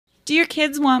Do your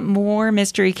kids want more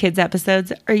Mystery Kids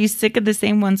episodes? Are you sick of the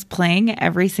same ones playing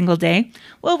every single day?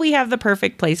 Well, we have the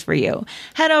perfect place for you.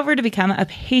 Head over to become a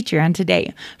Patreon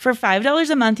today. For $5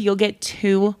 a month, you'll get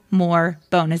 2 more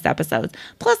bonus episodes,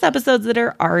 plus episodes that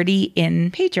are already in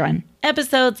Patreon.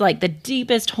 Episodes like The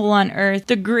Deepest Hole on Earth,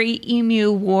 The Great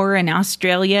Emu War in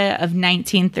Australia of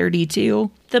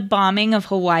 1932, the bombing of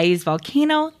Hawaii's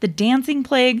volcano, the dancing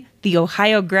plague, the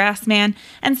Ohio grassman,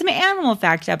 and some animal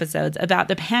fact episodes about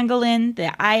the pangolin,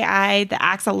 the ai, the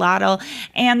axolotl,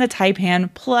 and the taipan,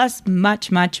 plus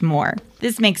much, much more.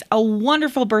 This makes a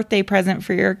wonderful birthday present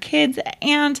for your kids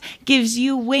and gives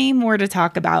you way more to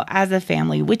talk about as a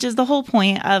family, which is the whole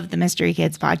point of the Mystery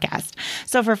Kids podcast.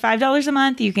 So for $5 a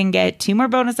month, you can get 2 more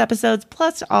bonus episodes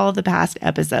plus all of the past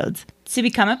episodes. To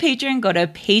become a patron, go to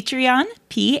Patreon,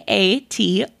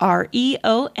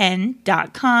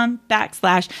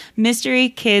 patreon.com/Mystery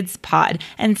Kids Pod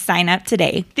and sign up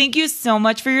today. Thank you so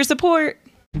much for your support.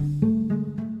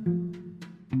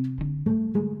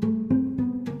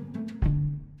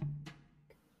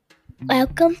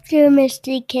 Welcome to the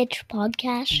Mystery Kids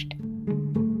Podcast.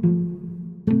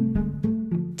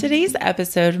 Today's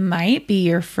episode might be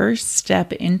your first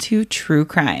step into true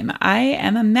crime. I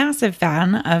am a massive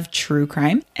fan of true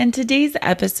crime, and today's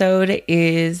episode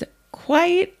is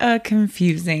quite a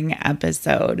confusing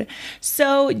episode.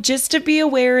 So just to be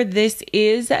aware, this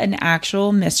is an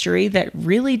actual mystery that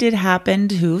really did happen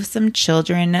to some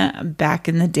children back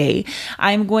in the day.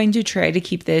 I'm going to try to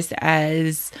keep this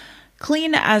as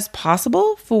clean as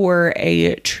possible for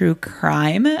a true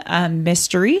crime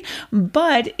mystery,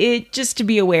 but just to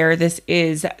be aware, this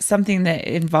is something that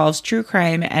involves true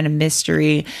crime and a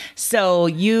mystery. So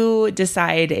you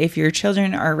decide if your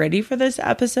children are ready for this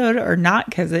episode or not,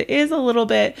 because it is a little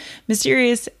bit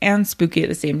mysterious and spooky at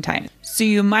the same time. So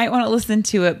you might want to listen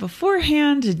to it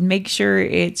beforehand and make sure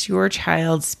it's your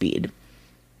child's speed.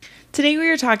 Today we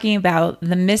are talking about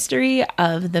the mystery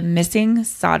of the missing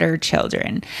Sodder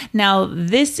children. Now,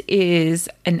 this is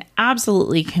an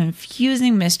absolutely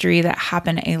confusing mystery that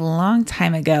happened a long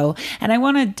time ago, and I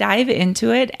want to dive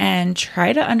into it and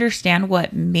try to understand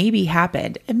what maybe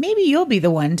happened, and maybe you'll be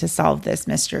the one to solve this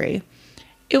mystery.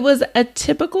 It was a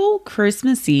typical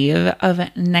Christmas Eve of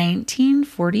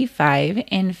 1945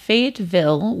 in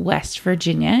Fayetteville, West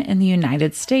Virginia in the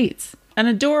United States. An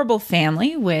adorable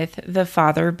family, with the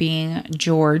father being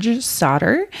George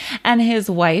Sodder and his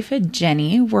wife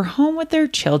Jenny, were home with their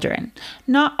children.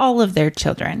 Not all of their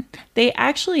children. They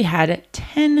actually had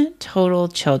 10 total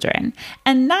children,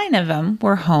 and 9 of them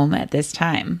were home at this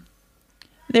time.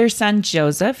 Their son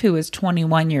Joseph, who was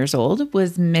 21 years old,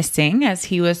 was missing as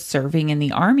he was serving in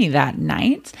the army that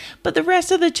night, but the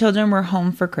rest of the children were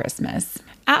home for Christmas.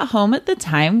 At home at the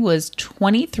time was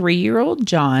 23-year-old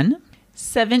John,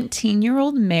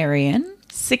 17-year-old Marion,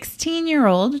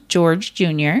 16-year-old George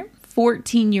Jr.,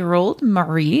 14-year-old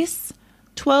Maurice,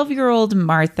 12-year-old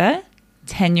Martha,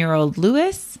 10-year-old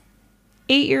Louis,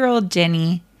 8-year-old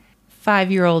Jenny,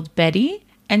 5-year-old Betty,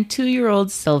 and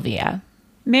 2-year-old Sylvia.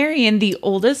 Marion, the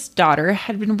oldest daughter,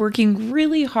 had been working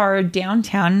really hard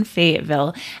downtown in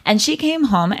Fayetteville, and she came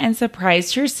home and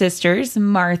surprised her sisters,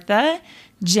 Martha,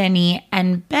 Jenny,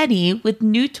 and Betty, with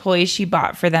new toys she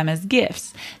bought for them as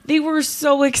gifts. They were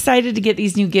so excited to get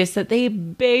these new gifts that they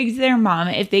begged their mom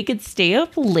if they could stay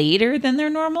up later than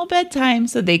their normal bedtime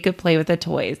so they could play with the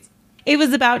toys. It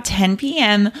was about 10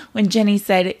 p.m. when Jenny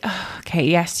said, "Okay,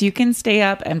 yes, you can stay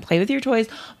up and play with your toys,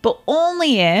 but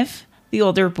only if the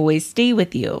older boys stay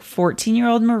with you,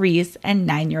 14-year-old Maurice and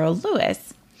 9-year-old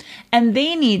Louis. And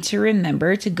they need to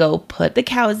remember to go put the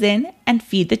cows in and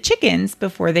feed the chickens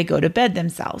before they go to bed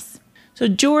themselves." So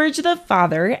George, the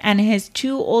father, and his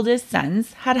 2 oldest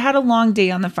sons had a long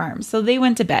day on the farm, so they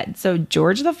went to bed. So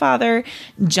George, the father,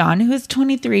 John, who is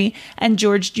 23, and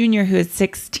George Jr., who is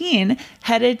 16,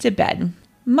 headed to bed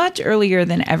much earlier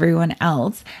than everyone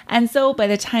else. And so by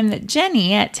the time that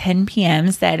Jenny at 10 p.m.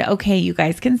 said, "Okay, you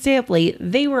guys can stay up late,"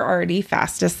 they were already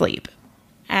fast asleep.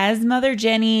 As Mother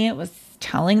Jenny was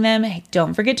telling them, "Hey,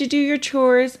 don't forget to do your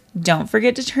chores, don't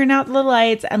forget to turn out the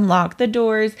lights and lock the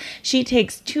doors," she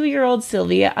takes 2-year-old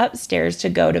Sylvia upstairs to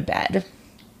go to bed.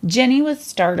 Jenny was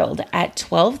startled at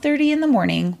 12:30 in the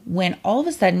morning when all of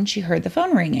a sudden she heard the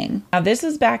phone ringing. Now, this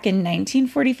was back in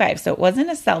 1945, so it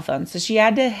wasn't a cell phone, so she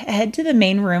had to head to the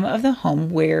main room of the home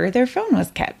where their phone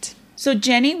was kept. So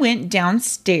Jenny went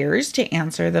downstairs to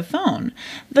answer the phone.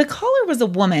 The caller was a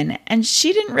woman, and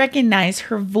she didn't recognize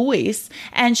her voice,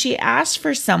 and she asked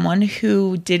for someone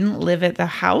who didn't live at the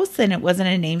house, and it wasn't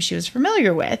a name she was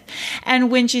familiar with. And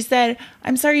when she said,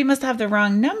 "I'm sorry, you must have the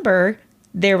wrong number,"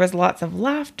 There was lots of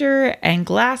laughter and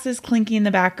glasses clinking in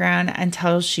the background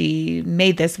until she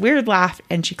made this weird laugh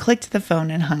and she clicked the phone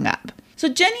and hung up. So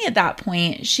Jenny, at that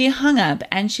point, she hung up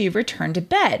and she returned to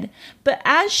bed. But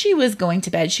as she was going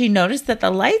to bed, she noticed that the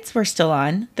lights were still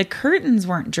on, the curtains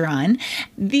weren't drawn.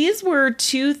 These were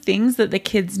two things that the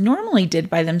kids normally did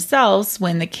by themselves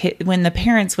when the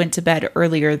parents went to bed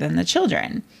earlier than the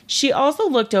children. She also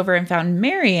looked over and found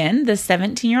Marion, the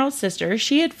 17-year-old sister.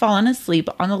 She had fallen asleep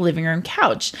on the living room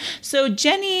couch. So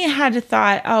Jenny had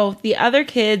thought, oh, the other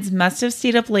kids must have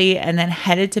stayed up late and then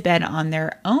headed to bed on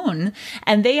their own.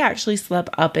 And they actually slept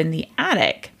up in the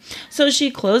attic. So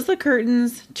she closed the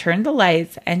curtains, turned the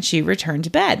lights, and she returned to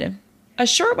bed. A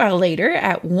short while later,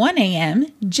 at 1 a.m.,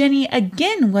 Jenny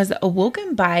again was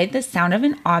awoken by the sound of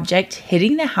an object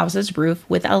hitting the house's roof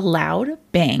with a loud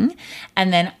bang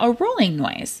and then a rolling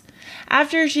noise.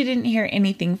 After she didn't hear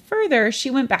anything further,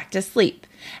 she went back to sleep.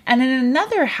 And in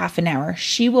another half an hour,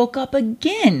 she woke up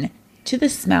again to the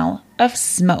smell of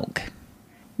smoke.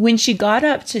 When she got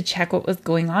up to check what was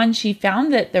going on, she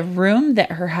found that the room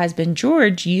that her husband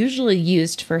George usually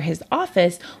used for his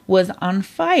office was on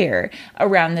fire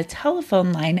around the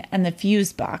telephone line and the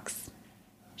fuse box.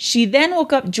 She then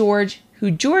woke up George, who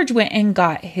George went and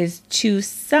got his two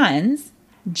sons,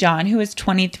 John, who was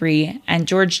 23, and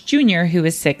George Jr., who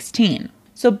was 16.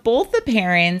 So both the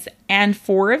parents and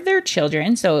four of their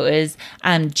children, so it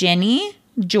was Jenny,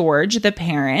 George, the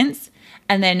parents,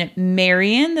 and then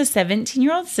Marion, the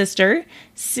 17-year-old sister,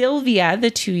 Sylvia,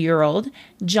 the 2-year-old,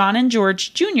 John and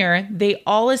George Jr., they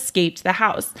all escaped the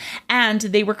house. And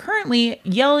they were currently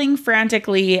yelling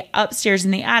frantically upstairs in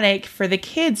the attic for the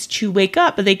kids to wake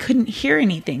up, but they couldn't hear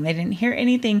anything. They didn't hear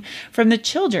anything from the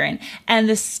children. And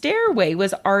the stairway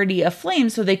was already aflame,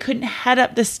 so they couldn't head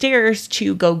up the stairs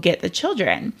to go get the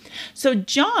children. So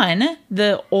John,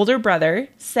 the older brother,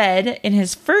 said in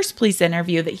his first police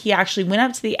interview that he actually went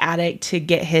up to the attic to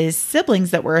get his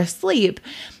siblings that were asleep.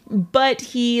 But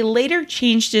he later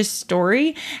changed his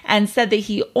story and said that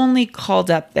he only called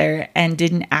up there and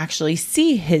didn't actually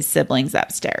see his siblings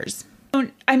upstairs.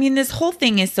 I mean, this whole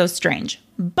thing is so strange.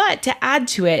 But to add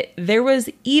to it, there was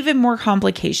even more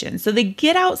complications. So they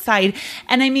get outside,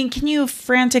 and I mean, can you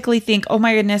frantically think, oh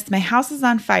my goodness, my house is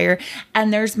on fire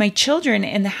and there's my children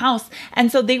in the house.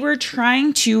 And so they were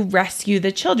trying to rescue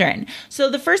the children. So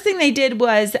the first thing they did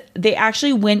was they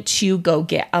actually went to go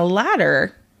get a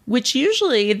ladder, which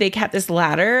usually they kept this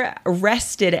ladder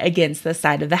rested against the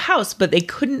side of the house, but they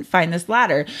couldn't find this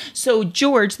ladder. So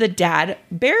George, the dad,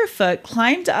 barefoot,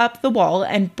 climbed up the wall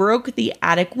and broke the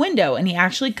attic window, and he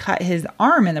actually cut his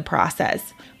arm in the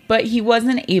process. But he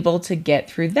wasn't able to get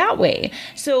through that way.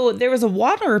 So there was a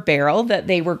water barrel that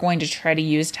they were going to try to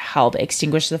use to help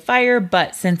extinguish the fire,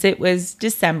 but since it was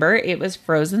December, it was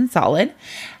frozen solid.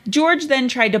 George then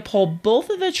tried to pull both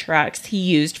of the trucks he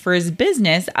used for his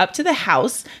business up to the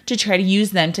house to try to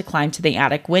use them to climb to the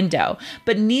attic window,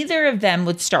 but neither of them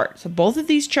would start. So both of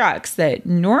these trucks that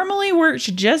normally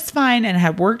worked just fine and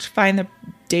had worked fine the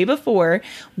day before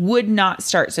would not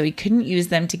start, so he couldn't use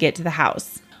them to get to the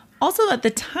house. Also, at the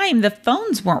time, the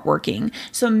phones weren't working,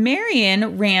 so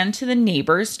Marion ran to the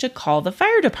neighbors to call the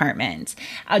fire department.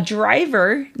 A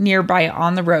driver nearby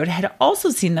on the road had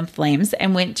also seen the flames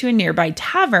and went to a nearby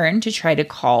tavern to try to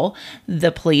call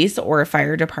the police or a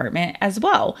fire department as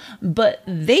well. But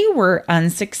they were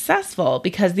unsuccessful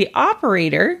because the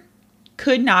operator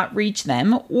could not reach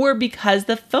them or because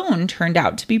the phone turned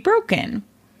out to be broken.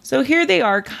 So here they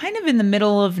are, kind of in the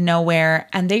middle of nowhere,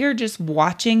 and they are just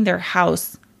watching their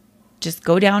house just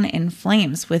go down in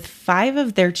flames with 5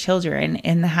 of their children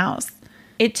in the house.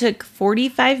 It took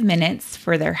 45 minutes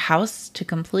for their house to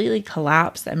completely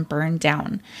collapse and burn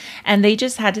down. And they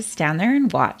just had to stand there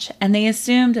and watch. And they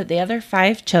assumed that the other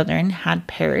 5 children had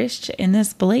perished in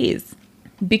this blaze.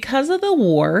 Because of the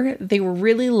war, they were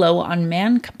really low on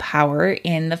manpower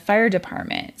in the fire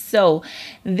department. So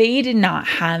they did not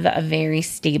have a very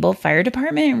stable fire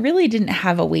department and really didn't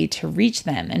have a way to reach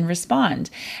them and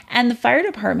respond. And the fire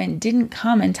department didn't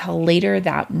come until later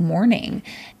that morning.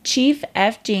 Chief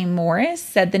F.J. Morris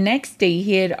said the next day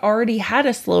he had already had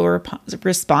a slow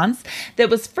response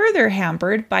that was further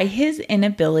hampered by his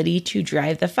inability to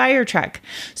drive the fire truck.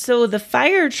 So the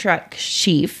fire truck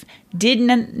chief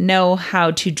didn't know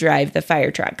how to drive the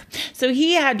fire truck. So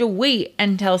he had to wait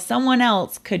until someone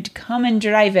else could come and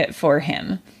drive it for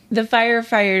him. The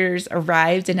firefighters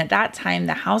arrived, and at that time,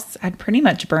 the house had pretty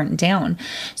much burnt down.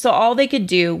 So all they could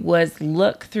do was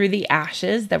look through the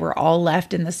ashes that were all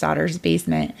left in the Sodders'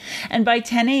 basement. And by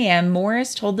 10 a.m.,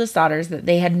 Morris told the Sodders that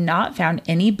they had not found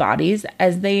any bodies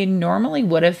as they normally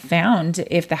would have found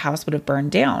if the house would have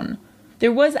burned down.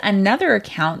 There was another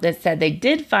account that said they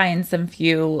did find some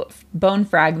few bone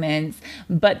fragments,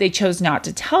 but they chose not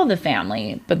to tell the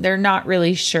family, but they're not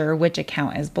really sure which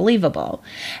account is believable.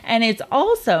 And it's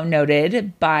also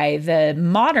noted by the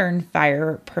modern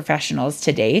fire professionals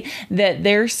today that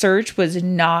their search was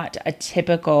not a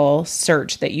typical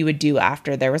search that you would do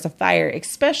after there was a fire,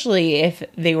 especially if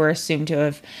they were assumed to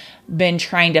have been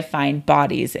trying to find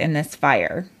bodies in this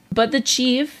fire. But the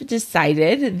chief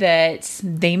decided that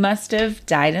they must have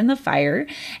died in the fire.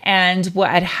 And what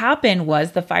had happened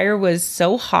was the fire was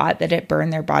so hot that it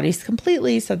burned their bodies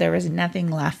completely. So there was nothing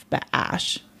left but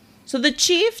ash. So the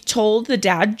chief told the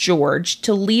dad, George,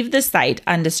 to leave the site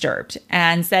undisturbed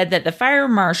and said that the fire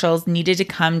marshals needed to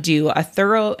come do a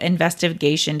thorough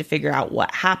investigation to figure out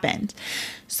what happened.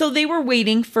 So they were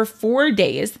waiting for 4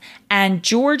 days, and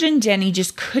George and Jenny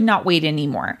just could not wait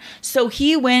anymore. So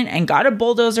he went and got a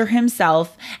bulldozer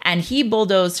himself, and he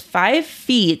bulldozed 5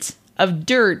 feet of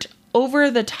dirt over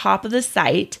the top of the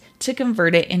site to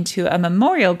convert it into a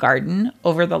memorial garden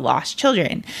over the lost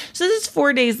children. So this is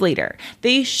 4 days later.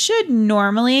 They should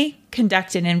normally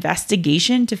conduct an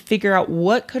investigation to figure out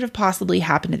what could have possibly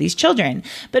happened to these children.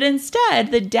 But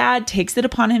instead, the dad takes it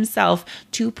upon himself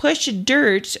to push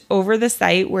dirt over the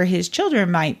site where his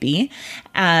children might be.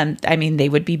 They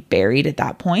would be buried at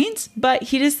that point, but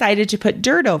he decided to put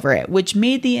dirt over it, which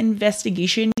made the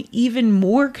investigation even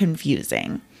more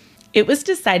confusing. It was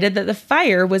decided that the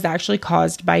fire was actually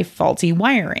caused by faulty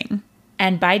wiring.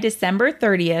 And by December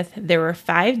 30th, there were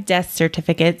 5 death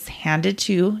certificates handed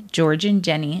to George and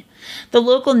Jenny. The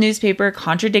local newspaper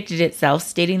contradicted itself,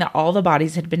 stating that all the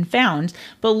bodies had been found,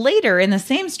 but later in the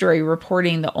same story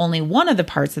reporting that only one of the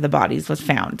parts of the bodies was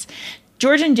found.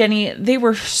 George and Jenny, they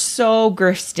were so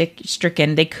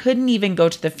grief-stricken, they couldn't even go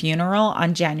to the funeral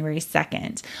on January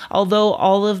 2nd, although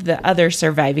all of the other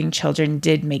surviving children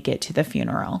did make it to the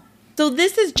funeral. So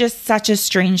this is just such a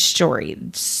strange story.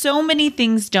 So many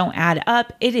things don't add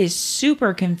up. It is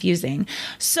super confusing.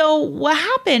 So what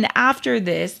happened after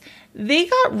this, they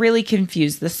got really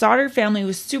confused. The Sodder family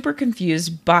was super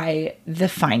confused by the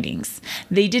findings.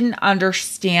 They didn't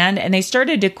understand, and they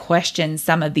started to question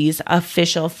some of these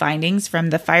official findings from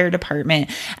the fire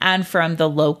department and from the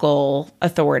local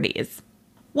authorities.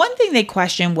 One thing they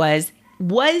questioned was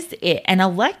it an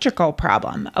electrical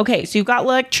problem? Okay, so you've got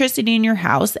electricity in your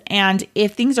house, and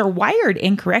if things are wired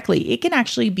incorrectly, it can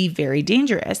actually be very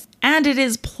dangerous. And it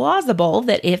is plausible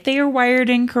that if they are wired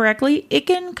incorrectly, it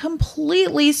can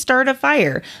completely start a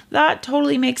fire. That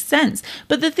totally makes sense.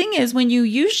 But the thing is, when you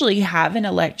usually have an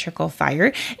electrical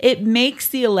fire, it makes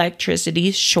the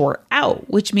electricity short out,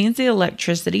 which means the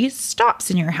electricity stops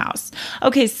in your house.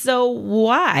 Okay, so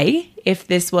why, if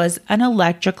this was an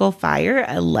electrical fire,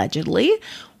 allegedly,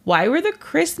 why were the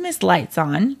Christmas lights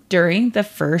on during the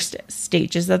first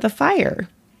stages of the fire?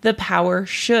 The power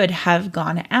should have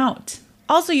gone out.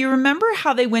 Also, you remember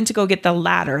how they went to go get the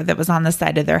ladder that was on the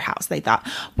side of their house? They thought,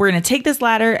 we're going to take this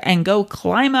ladder and go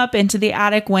climb up into the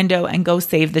attic window and go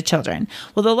save the children.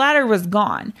 Well, the ladder was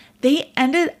gone. They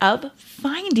ended up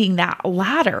finding that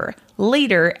ladder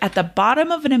later at the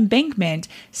bottom of an embankment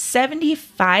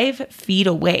 75 feet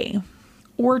away,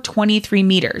 or 23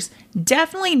 meters.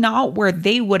 Definitely not where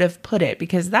they would have put it,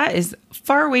 because that is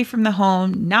far away from the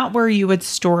home, not where you would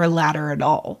store a ladder at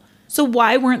all. So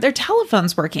why weren't their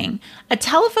telephones working? A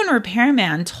telephone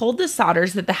repairman told the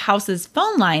Sodders that the house's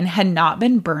phone line had not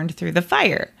been burned through the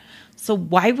fire. So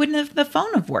why wouldn't the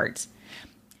phone have worked?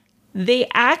 They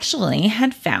actually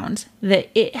had found that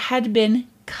it had been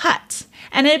cut,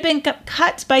 and it had been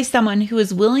cut by someone who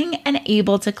was willing and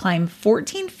able to climb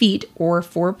 14 feet or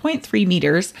 4.3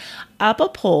 meters up a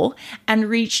pole and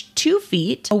reach 2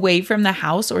 feet away from the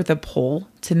house or the pole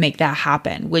to make that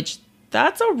happen, which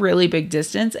that's a really big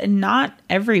distance, and not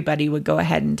everybody would go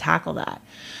ahead and tackle that.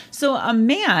 So a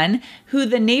man who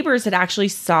the neighbors had actually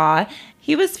saw,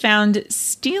 he was found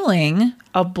stealing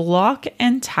a block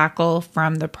and tackle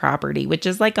from the property, which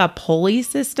is like a pulley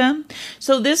system.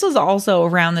 So this was also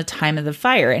around the time of the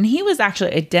fire, and he was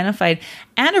actually identified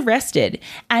and arrested,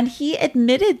 and he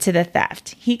admitted to the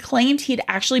theft. He claimed he'd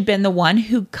actually been the one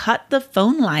who cut the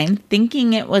phone line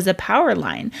thinking it was a power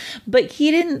line, but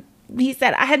he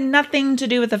said, I had nothing to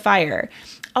do with the fire.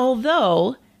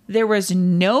 Although there was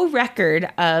no record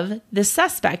of the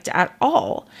suspect at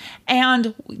all.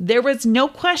 And there was no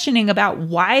questioning about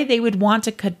why they would want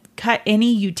to cut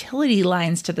any utility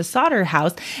lines to the Sodder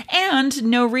house, and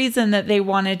no reason that they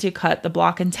wanted to cut the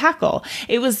block and tackle.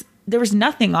 There was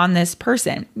nothing on this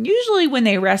person. Usually when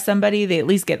they arrest somebody, they at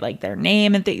least get like their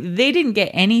name, and they didn't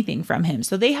get anything from him.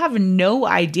 So they have no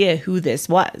idea who this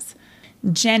was.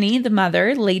 Jenny, the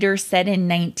mother, later said in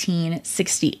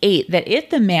 1968 that if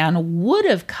the man would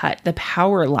have cut the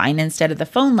power line instead of the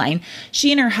phone line,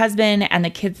 she and her husband and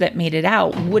the kids that made it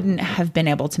out wouldn't have been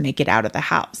able to make it out of the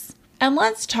house. And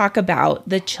let's talk about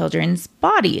the children's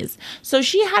bodies. So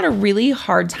she had a really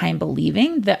hard time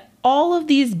believing that all of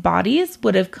these bodies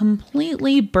would have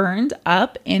completely burned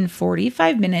up in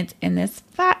 45 minutes in this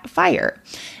fire.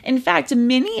 In fact,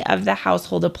 many of the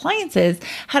household appliances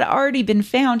had already been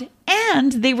found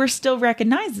and they were still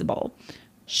recognizable.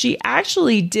 She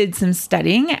actually did some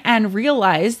studying and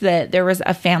realized that there was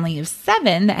a family of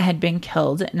 7 that had been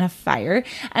killed in a fire,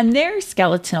 and their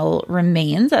skeletal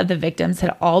remains of the victims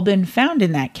had all been found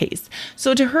in that case.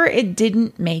 So to her, it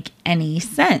didn't make any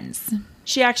sense.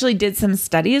 She actually did some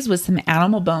studies with some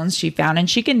animal bones she found, and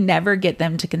she could never get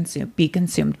them to be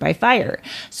consumed by fire.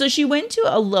 So she went to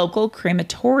a local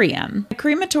crematorium. A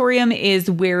crematorium is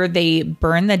where they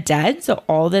burn the dead, so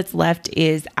all that's left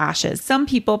is ashes. Some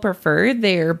people prefer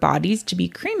their bodies to be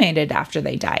cremated after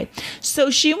they die. So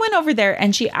she went over there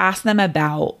and she asked them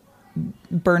about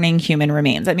burning human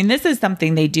remains. I mean, this is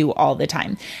something they do all the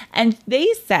time. And they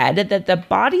said that the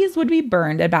bodies would be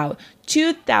burned about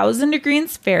 2,000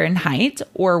 degrees Fahrenheit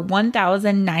or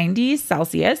 1,090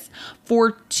 Celsius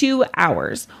for 2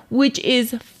 hours, which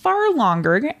is far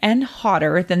longer and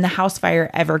hotter than the house fire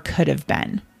ever could have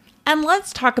been. And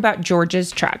let's talk about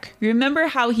George's truck. Remember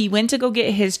how he went to go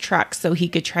get his truck so he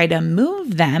could try to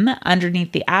move them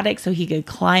underneath the attic so he could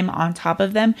climb on top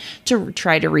of them to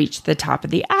try to reach the top of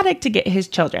the attic to get his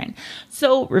children.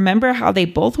 So remember how they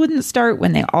both wouldn't start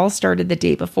when they all started the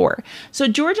day before. So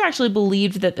George actually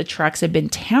believed that the trucks had been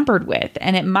tampered with,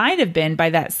 and it might have been by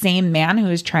that same man who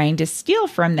was trying to steal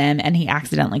from them, and he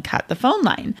accidentally cut the phone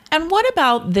line. And what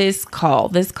about this call?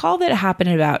 This call that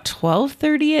happened at about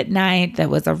 12:30 at night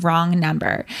that was a wrong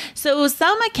number. So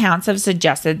some accounts have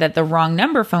suggested that the wrong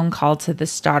number phone call to the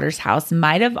Sodders' house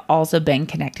might have also been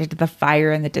connected to the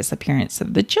fire and the disappearance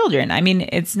of the children. I mean,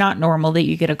 it's not normal that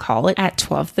you get a call at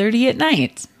 12:30 at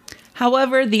night.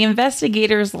 However, the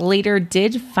investigators later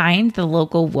did find the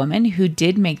local woman who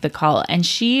did make the call, and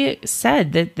she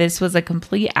said that this was a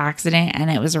complete accident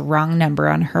and it was a wrong number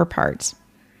on her part.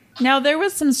 Now, there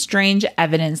was some strange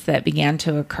evidence that began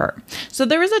to occur. So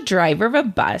there was a driver of a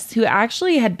bus who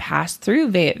actually had passed through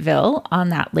Fayetteville on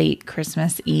that late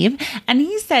Christmas Eve, and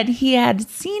he said he had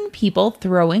seen people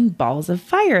throwing balls of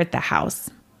fire at the house.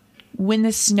 When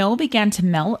the snow began to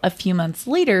melt a few months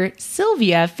later,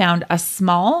 Sylvia found a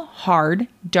small, hard,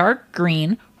 dark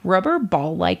green rubber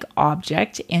ball-like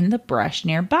object in the brush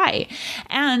nearby.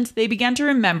 And they began to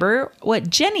remember what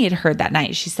Jenny had heard that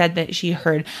night. She said that she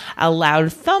heard a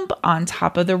loud thump on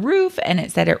top of the roof, and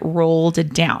it said it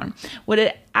rolled down. What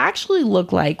it actually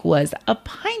looked like was a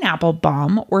pineapple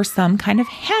bomb or some kind of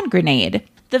hand grenade.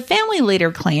 The family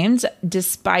later claimed,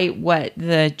 despite what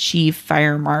the chief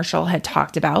fire marshal had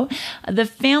talked about, the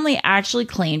family actually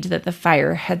claimed that the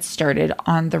fire had started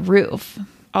on the roof.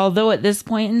 Although at this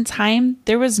point in time,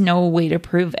 there was no way to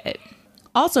prove it.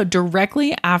 Also,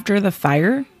 directly after the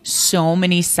fire, so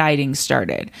many sightings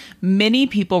started. Many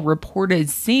people reported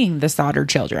seeing the Sodder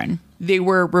children. They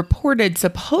were reported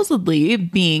supposedly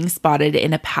being spotted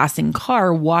in a passing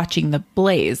car watching the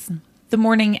blaze. The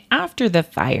morning after the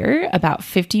fire, about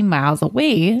 50 miles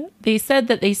away, they said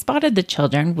that they spotted the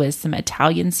children with some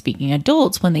Italian-speaking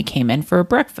adults when they came in for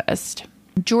breakfast.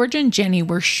 George and Jenny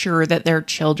were sure that their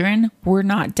children were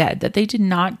not dead, that they did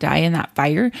not die in that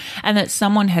fire, and that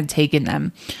someone had taken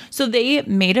them. So they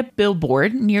made a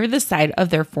billboard near the site of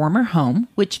their former home,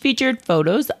 which featured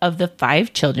photos of the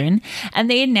 5 children, and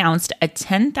they announced a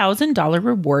 $10,000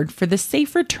 reward for the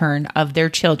safe return of their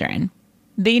children.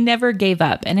 They never gave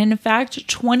up, and in fact,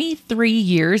 23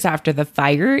 years after the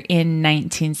fire in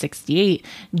 1968,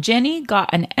 Jenny got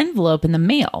an envelope in the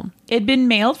mail. It had been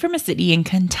mailed from a city in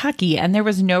Kentucky, and there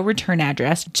was no return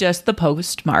address, just the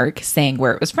postmark saying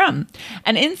where it was from.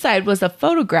 And inside was a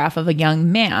photograph of a young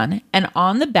man, and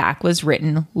on the back was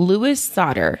written, "Louis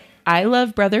Sodder, I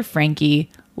love brother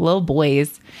Frankie, little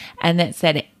boys," and it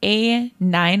said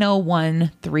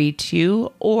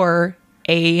A90132 or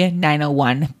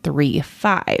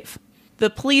A90135.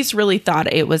 The police really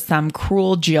thought it was some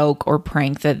cruel joke or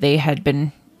prank that they had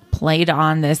been played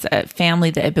on this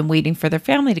family that had been waiting for their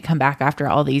family to come back after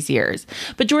all these years.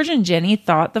 But George and Jenny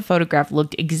thought the photograph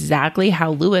looked exactly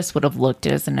how Louis would have looked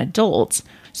as an adult.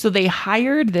 So they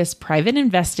hired this private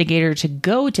investigator to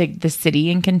go to the city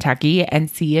in Kentucky and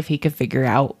see if he could figure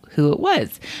out who it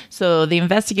was. So the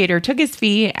investigator took his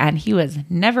fee and he was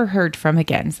never heard from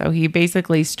again. So he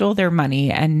basically stole their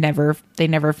money and they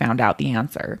never found out the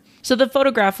answer. So the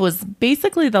photograph was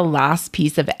basically the last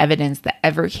piece of evidence that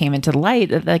ever came into light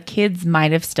that the kids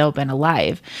might have still been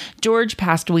alive. George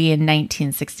passed away in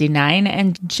 1969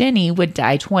 and Jenny would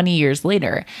die 20 years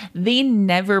later. They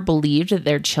never believed that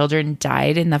their children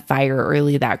died in the fire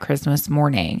early that Christmas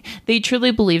morning. They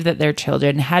truly believed that their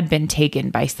children had been taken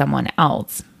by someone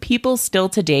else. People still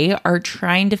today are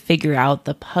trying to figure out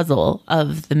the puzzle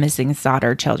of the missing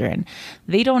Sodder children.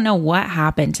 They don't know what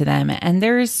happened to them, and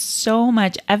there is so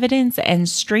much evidence and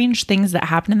strange things that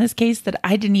happened in this case that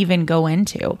I didn't even go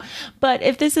into. But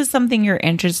if this is something you're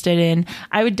interested in,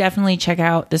 I would definitely check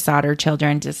out the Sodder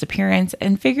children disappearance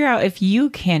and figure out if you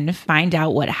can find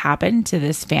out what happened to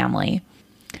this family.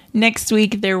 Next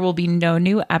week, there will be no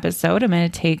new episode. I'm going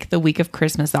to take the week of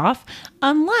Christmas off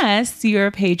unless you're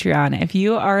a Patreon. If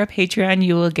you are a Patreon,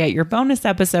 you will get your bonus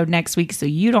episode next week, so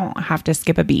you don't have to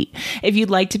skip a beat. If you'd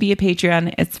like to be a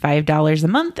Patreon, it's $5 a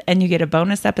month, and you get a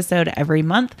bonus episode every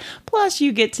month. Plus,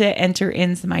 you get to enter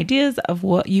in some ideas of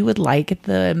what you would like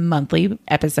the monthly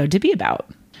episode to be about.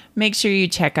 Make sure you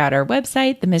check out our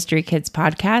website, the Mystery Kids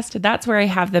Podcast. That's where I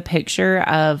have the picture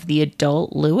of the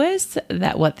adult Lewis,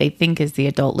 that what they think is the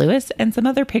adult Lewis, and some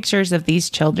other pictures of these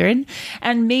children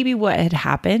and maybe what had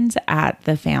happened at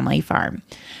the family farm.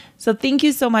 So thank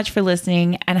you so much for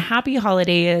listening, and happy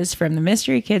holidays from the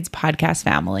Mystery Kids Podcast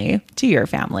family to your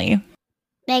family.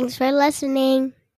 Thanks for listening.